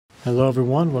Hello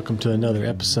everyone, welcome to another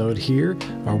episode here.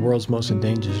 Our world's most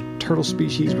endangered turtle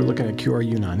species. We're looking at Cuora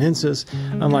Yunnanensis.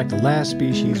 Unlike the last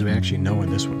species, we actually know where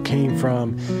this one came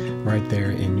from, right there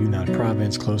in Yunnan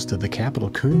province, close to the capital,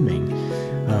 Kunming.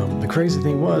 The crazy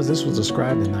thing was, this was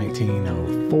described in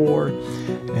 1904, or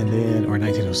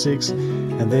 1906,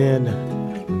 and then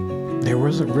there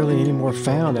wasn't really any more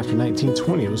found after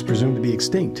 1920. It was presumed to be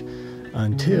extinct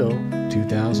until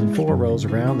 2004 rolls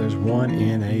around. There's one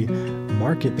in a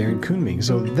market there in Kunming,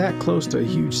 so that close to a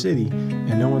huge city,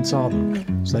 and no one saw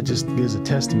them. So that just gives a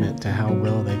testament to how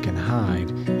well they can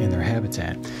hide in their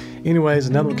habitat. Anyways,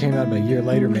 another one came out about a year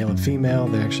later, male and female.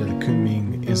 They're actually at the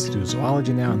Kunming Institute of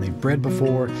Zoology now, and they've bred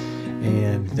before,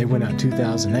 and they went out in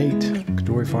 2008,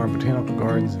 Kadori Farm Botanical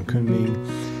Gardens in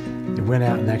Kunming. They went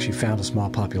out and actually found a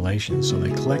small population. So they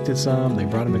collected some, they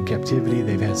brought them in captivity.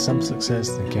 They've had some success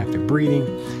in captive breeding,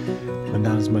 but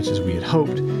not as much as we had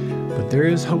hoped. But there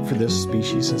is hope for this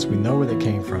species since we know where they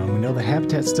came from. We know the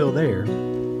habitat's still there,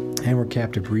 and we're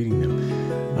captive breeding them.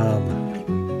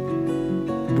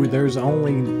 There's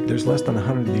less than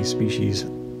 100 of these species,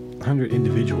 100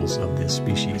 individuals of this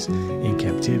species in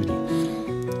captivity.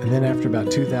 And then after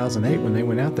about 2008, when they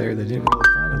went out there, they didn't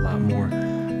really find a lot more.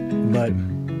 But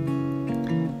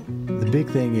the big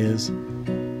thing is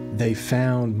they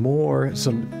found more.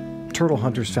 Some turtle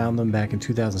hunters found them back in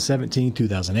 2017,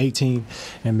 2018,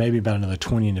 and maybe about another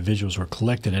 20 individuals were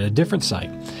collected at a different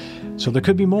site. So there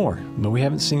could be more, but we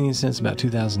haven't seen any since about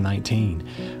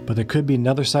 2019. But there could be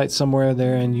another site somewhere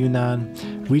there in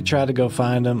Yunnan. We tried to go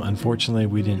find them. Unfortunately,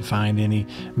 we didn't find any.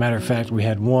 Matter of fact, we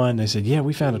had one. They said, yeah,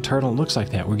 we found a turtle. It looks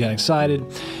like that. We got excited,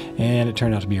 and it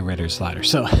turned out to be a red-eared slider.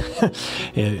 So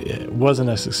it wasn't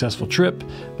a successful trip,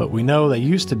 but we know they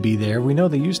used to be there. We know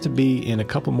they used to be in a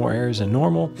couple more areas than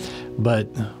normal, but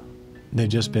they've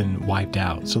just been wiped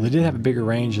out. So they did have a bigger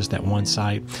range, just that one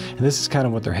site. And this is kind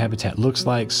of what their habitat looks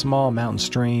like. Small mountain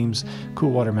streams,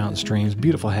 cool water mountain streams,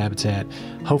 beautiful habitat.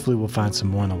 Hopefully we'll find some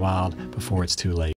more in the wild before it's too late.